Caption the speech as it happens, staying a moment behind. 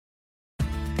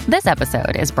This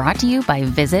episode is brought to you by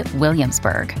Visit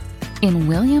Williamsburg. In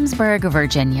Williamsburg,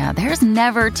 Virginia, there's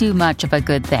never too much of a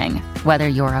good thing. Whether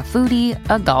you're a foodie,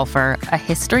 a golfer, a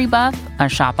history buff, a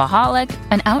shopaholic,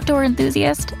 an outdoor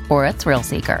enthusiast, or a thrill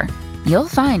seeker, you'll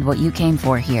find what you came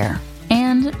for here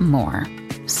and more.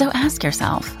 So ask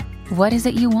yourself, what is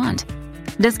it you want?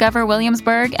 Discover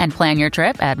Williamsburg and plan your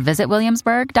trip at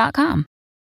visitwilliamsburg.com.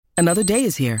 Another day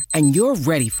is here, and you're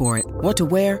ready for it. What to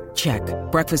wear? Check.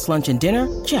 Breakfast, lunch, and dinner?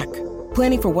 Check.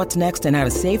 Planning for what's next and how to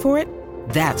save for it?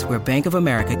 That's where Bank of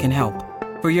America can help.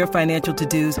 For your financial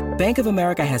to-dos, Bank of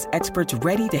America has experts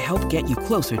ready to help get you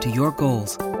closer to your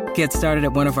goals. Get started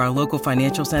at one of our local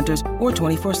financial centers or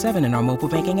 24/7 in our mobile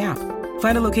banking app.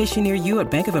 Find a location near you at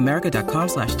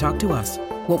bankofamerica.com/talktous.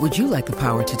 What would you like the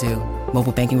power to do?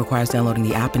 Mobile banking requires downloading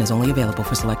the app and is only available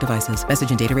for select devices. Message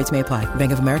and data rates may apply.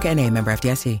 Bank of America N.A., member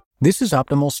FDIC. This is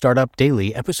Optimal Startup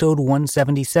Daily, episode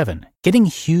 177, Getting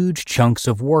Huge Chunks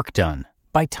of Work Done,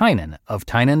 by Tynan of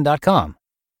Tynan.com.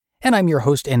 And I'm your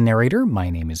host and narrator. My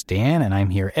name is Dan, and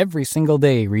I'm here every single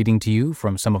day reading to you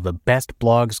from some of the best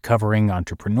blogs covering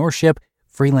entrepreneurship,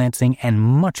 freelancing, and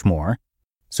much more.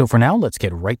 So for now, let's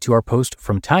get right to our post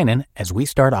from Tynan as we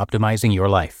start optimizing your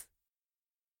life.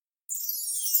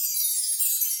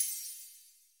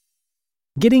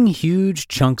 Getting Huge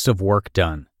Chunks of Work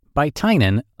Done, by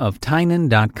Tynan of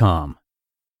Tynan.com.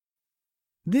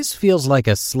 This feels like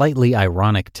a slightly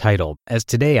ironic title, as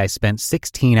today I spent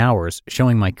 16 hours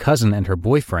showing my cousin and her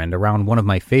boyfriend around one of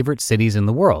my favorite cities in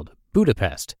the world,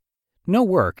 Budapest. No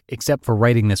work except for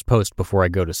writing this post before I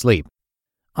go to sleep.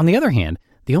 On the other hand,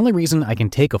 the only reason I can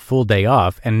take a full day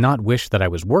off and not wish that I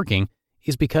was working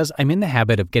is because I'm in the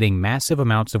habit of getting massive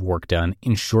amounts of work done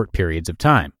in short periods of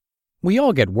time. We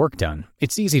all get work done.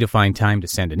 It's easy to find time to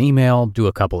send an email, do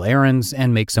a couple errands,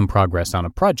 and make some progress on a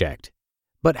project.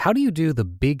 But how do you do the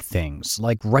big things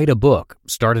like write a book,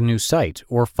 start a new site,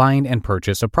 or find and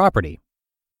purchase a property?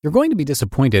 You're going to be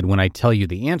disappointed when I tell you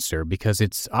the answer because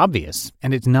it's obvious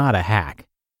and it's not a hack.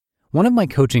 One of my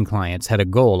coaching clients had a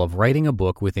goal of writing a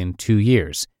book within 2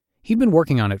 years. He'd been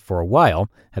working on it for a while,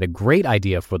 had a great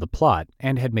idea for the plot,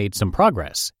 and had made some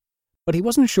progress. But he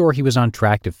wasn't sure he was on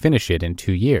track to finish it in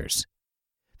 2 years.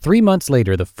 3 months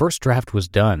later, the first draft was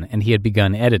done and he had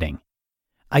begun editing.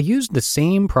 I used the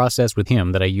same process with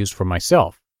him that I used for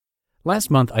myself. Last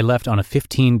month, I left on a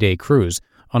 15-day cruise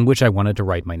on which I wanted to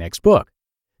write my next book.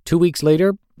 2 weeks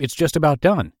later, it's just about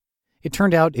done. It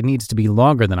turned out it needs to be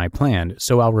longer than I planned,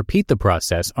 so I'll repeat the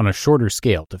process on a shorter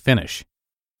scale to finish.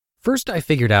 First, I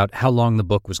figured out how long the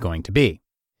book was going to be.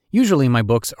 Usually my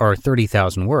books are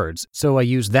 30,000 words, so I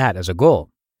used that as a goal.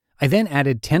 I then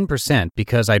added 10%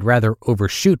 because I'd rather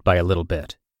overshoot by a little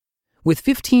bit. With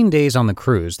 15 days on the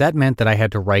cruise, that meant that I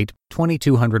had to write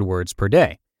 2,200 words per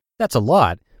day. That's a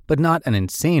lot, but not an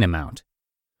insane amount.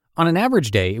 On an average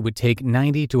day, it would take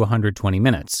 90 to 120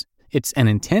 minutes. It's an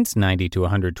intense 90 to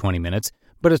 120 minutes,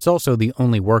 but it's also the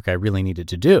only work I really needed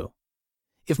to do.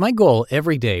 If my goal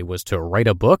every day was to write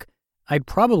a book, I'd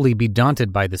probably be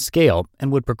daunted by the scale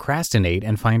and would procrastinate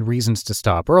and find reasons to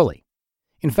stop early.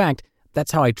 In fact,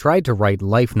 that's how I tried to write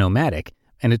Life Nomadic,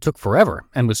 and it took forever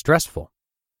and was stressful.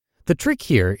 The trick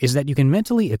here is that you can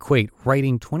mentally equate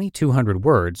writing 2,200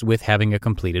 words with having a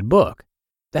completed book.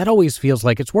 That always feels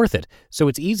like it's worth it, so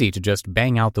it's easy to just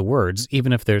bang out the words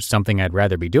even if there's something I'd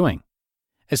rather be doing.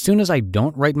 As soon as I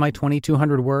don't write my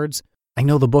 2,200 words, I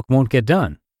know the book won't get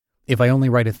done. If I only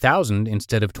write 1,000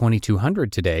 instead of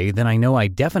 2,200 today, then I know I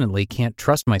definitely can't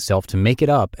trust myself to make it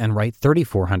up and write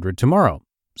 3,400 tomorrow.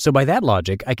 So by that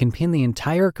logic, I can pin the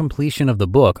entire completion of the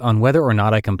book on whether or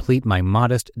not I complete my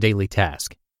modest daily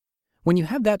task. When you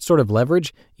have that sort of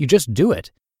leverage, you just do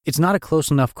it. It's not a close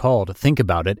enough call to think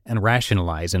about it and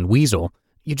rationalize and weasel.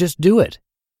 You just do it.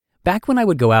 Back when I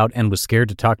would go out and was scared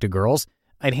to talk to girls,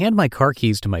 I'd hand my car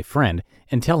keys to my friend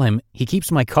and tell him he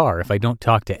keeps my car if I don't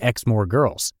talk to X more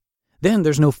girls. Then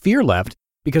there's no fear left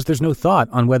because there's no thought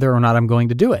on whether or not I'm going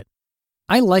to do it.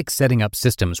 I like setting up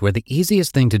systems where the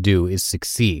easiest thing to do is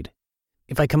succeed.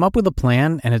 If I come up with a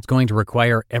plan and it's going to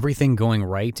require everything going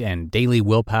right and daily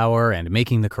willpower and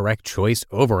making the correct choice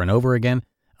over and over again,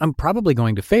 I'm probably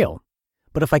going to fail.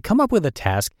 But if I come up with a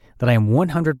task that I am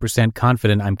 100%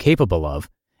 confident I'm capable of,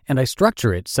 and I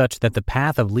structure it such that the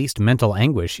path of least mental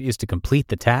anguish is to complete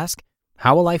the task,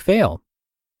 how will I fail?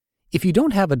 If you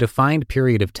don't have a defined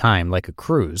period of time like a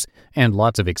cruise and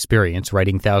lots of experience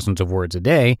writing thousands of words a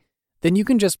day, then you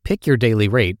can just pick your daily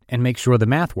rate and make sure the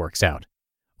math works out.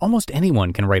 Almost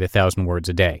anyone can write 1,000 words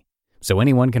a day, so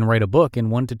anyone can write a book in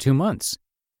 1 to 2 months.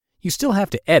 You still have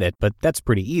to edit, but that's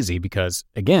pretty easy because,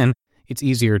 again, it's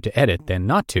easier to edit than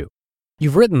not to.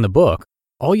 You've written the book.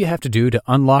 All you have to do to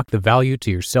unlock the value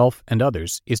to yourself and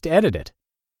others is to edit it.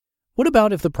 What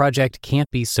about if the project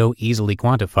can't be so easily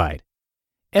quantified?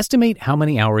 Estimate how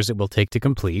many hours it will take to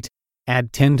complete,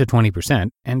 add 10 to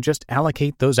 20%, and just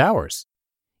allocate those hours.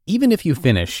 Even if you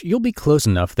finish, you'll be close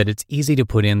enough that it's easy to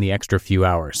put in the extra few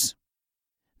hours.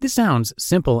 This sounds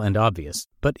simple and obvious,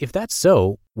 but if that's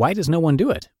so, why does no one do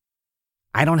it?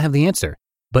 I don't have the answer,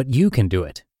 but you can do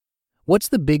it. What's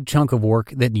the big chunk of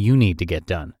work that you need to get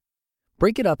done?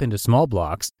 Break it up into small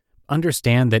blocks,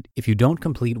 understand that if you don't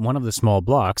complete one of the small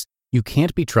blocks, you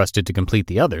can't be trusted to complete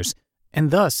the others,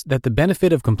 and thus that the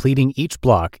benefit of completing each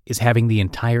block is having the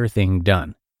entire thing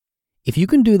done. If you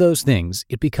can do those things,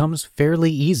 it becomes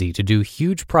fairly easy to do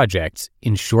huge projects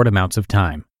in short amounts of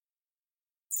time.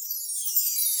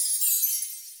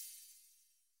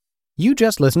 You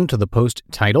just listened to the post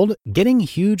titled Getting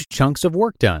Huge Chunks of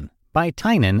Work Done by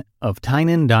Tynan of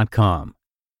Tynan.com.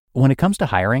 When it comes to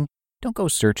hiring, don't go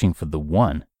searching for the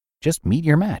one. Just meet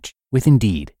your match with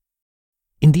Indeed.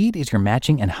 Indeed is your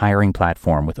matching and hiring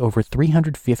platform with over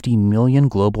 350 million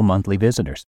global monthly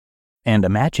visitors and a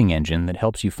matching engine that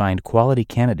helps you find quality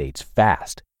candidates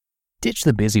fast. Ditch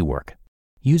the busy work.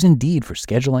 Use Indeed for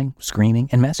scheduling, screening,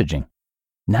 and messaging.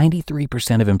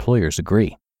 93% of employers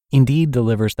agree. Indeed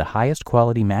delivers the highest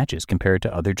quality matches compared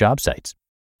to other job sites.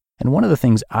 And one of the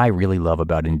things I really love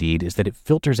about Indeed is that it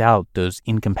filters out those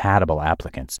incompatible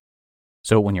applicants.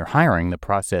 So when you're hiring, the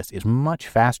process is much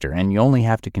faster and you only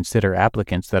have to consider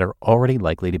applicants that are already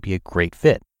likely to be a great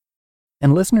fit.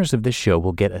 And listeners of this show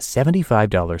will get a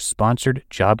 $75 sponsored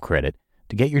job credit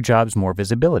to get your jobs more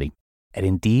visibility at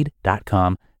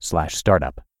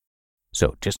Indeed.com/startup.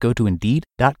 So just go to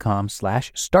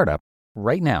Indeed.com/startup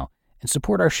right now and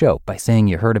support our show by saying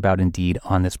you heard about Indeed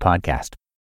on this podcast.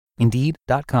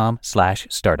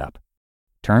 Indeed.com/startup.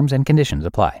 Terms and conditions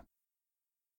apply.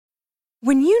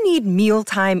 When you need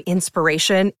mealtime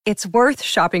inspiration, it's worth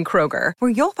shopping Kroger, where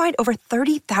you'll find over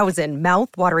 30,000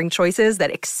 mouth-watering choices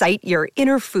that excite your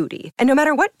inner foodie. And no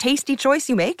matter what tasty choice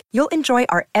you make, you'll enjoy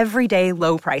our everyday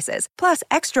low prices, plus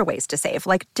extra ways to save,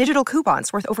 like digital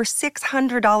coupons worth over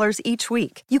 $600 each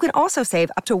week. You can also save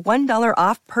up to $1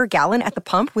 off per gallon at the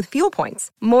pump with fuel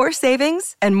points. More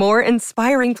savings and more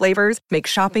inspiring flavors make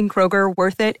shopping Kroger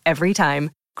worth it every time.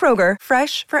 Kroger,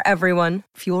 fresh for everyone.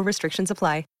 Fuel restrictions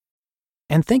apply.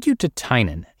 And thank you to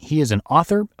Tynan. He is an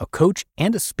author, a coach,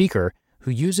 and a speaker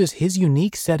who uses his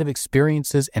unique set of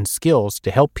experiences and skills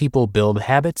to help people build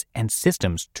habits and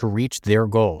systems to reach their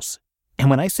goals. And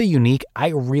when I say unique, I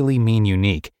really mean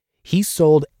unique. He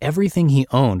sold everything he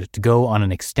owned to go on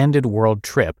an extended world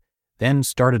trip, then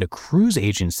started a cruise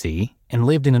agency and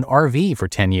lived in an RV for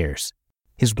 10 years.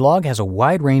 His blog has a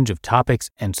wide range of topics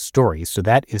and stories, so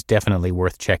that is definitely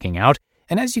worth checking out.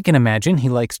 And as you can imagine, he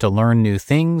likes to learn new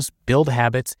things, build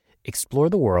habits, explore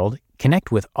the world, connect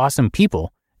with awesome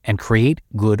people, and create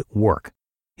good work.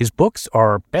 His books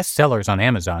are bestsellers on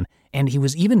Amazon, and he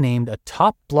was even named a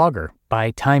top blogger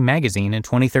by Time magazine in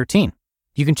 2013.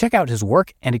 You can check out his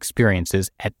work and experiences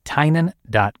at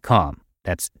Tynan.com.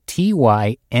 That's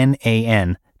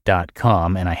Tynan.com,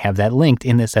 and I have that linked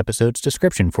in this episode's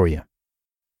description for you.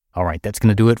 All right, that's going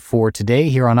to do it for today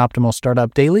here on Optimal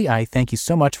Startup Daily. I thank you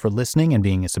so much for listening and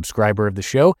being a subscriber of the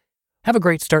show. Have a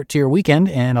great start to your weekend,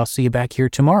 and I'll see you back here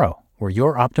tomorrow, where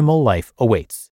your optimal life awaits.